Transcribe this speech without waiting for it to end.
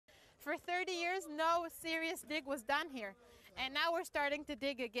For 30 years, no serious dig was done here. And now we're starting to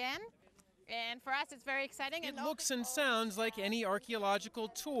dig again. And for us, it's very exciting. It looks and sounds like any archaeological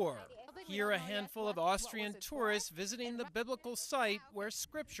tour. Here, a handful of Austrian tourists visiting the biblical site where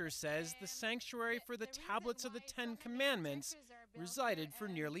Scripture says the sanctuary for the tablets of the Ten Commandments resided for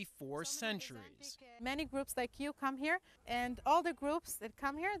nearly 4 centuries. Many groups like you come here, and all the groups that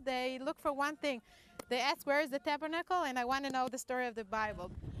come here, they look for one thing. They ask, where is the tabernacle? And I want to know the story of the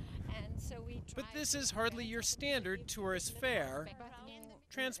Bible. But this is hardly your standard tourist fare.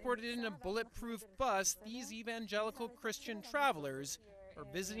 Transported in a bulletproof bus, these evangelical Christian travelers are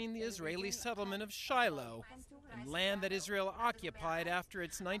visiting the Israeli settlement of Shiloh, and land that Israel occupied after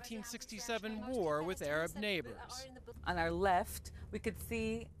its 1967 war with Arab neighbors. On our left, we could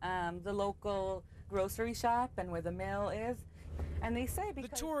see the local grocery shop and where the mill is. And they say the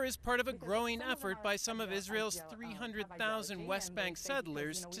tour is part of a growing effort by some of Israel's 300,000 West Bank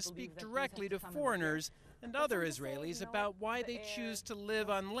settlers to speak directly to foreigners and other Israelis about why they choose to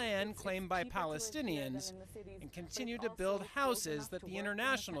live on land claimed by Palestinians and continue to build houses that the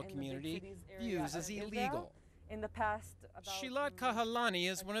international community views as illegal. Shilat Kahalani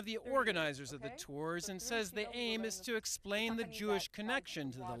is one of the organizers of the tours and says the aim is to explain the Jewish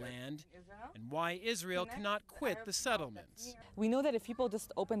connection to the land and why Israel cannot quit the settlements. We know that if people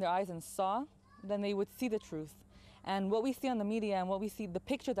just opened their eyes and saw, then they would see the truth. And what we see on the media and what we see, the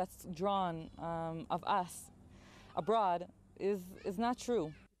picture that's drawn of us abroad is not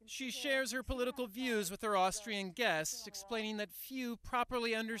true. She shares her political views with her Austrian guests, explaining that few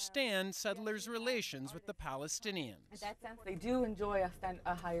properly understand settlers' relations with the Palestinians. In that sense, they do enjoy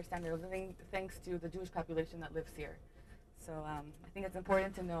a higher standard of living thanks to the Jewish population that lives here. So I think it's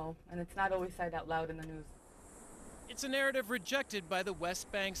important to know, and it's not always said out loud in the news. It's a narrative rejected by the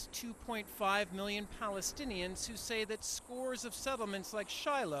West Bank's 2.5 million Palestinians who say that scores of settlements like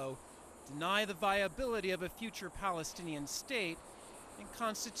Shiloh deny the viability of a future Palestinian state and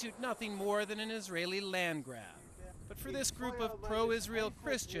constitute nothing more than an Israeli land grab. But for this group of pro-Israel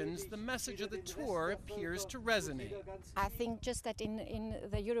Christians, the message of the tour appears to resonate. I think just that in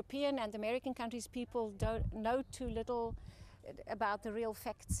the European and American countries, people don't know too little about the real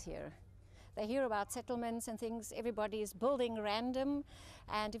facts here. They hear about settlements and things, everybody is building random,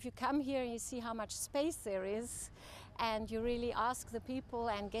 and if you come here and you see how much space there is, and you really ask the people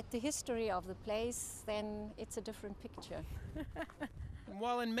and get the history of the place, then it's a different picture. And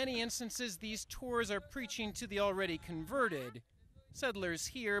while in many instances these tours are preaching to the already converted, settlers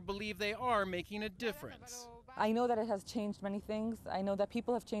here believe they are making a difference. I know that it has changed many things. I know that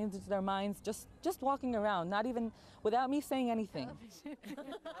people have changed their minds just walking around, not even without me saying anything.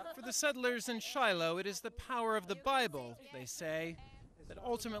 For the settlers in Shiloh, it is the power of the Bible, they say, that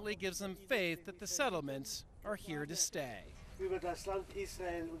ultimately gives them faith that the settlements are here to stay.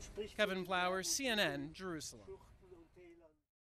 Kevin Flowers, CNN, Jerusalem.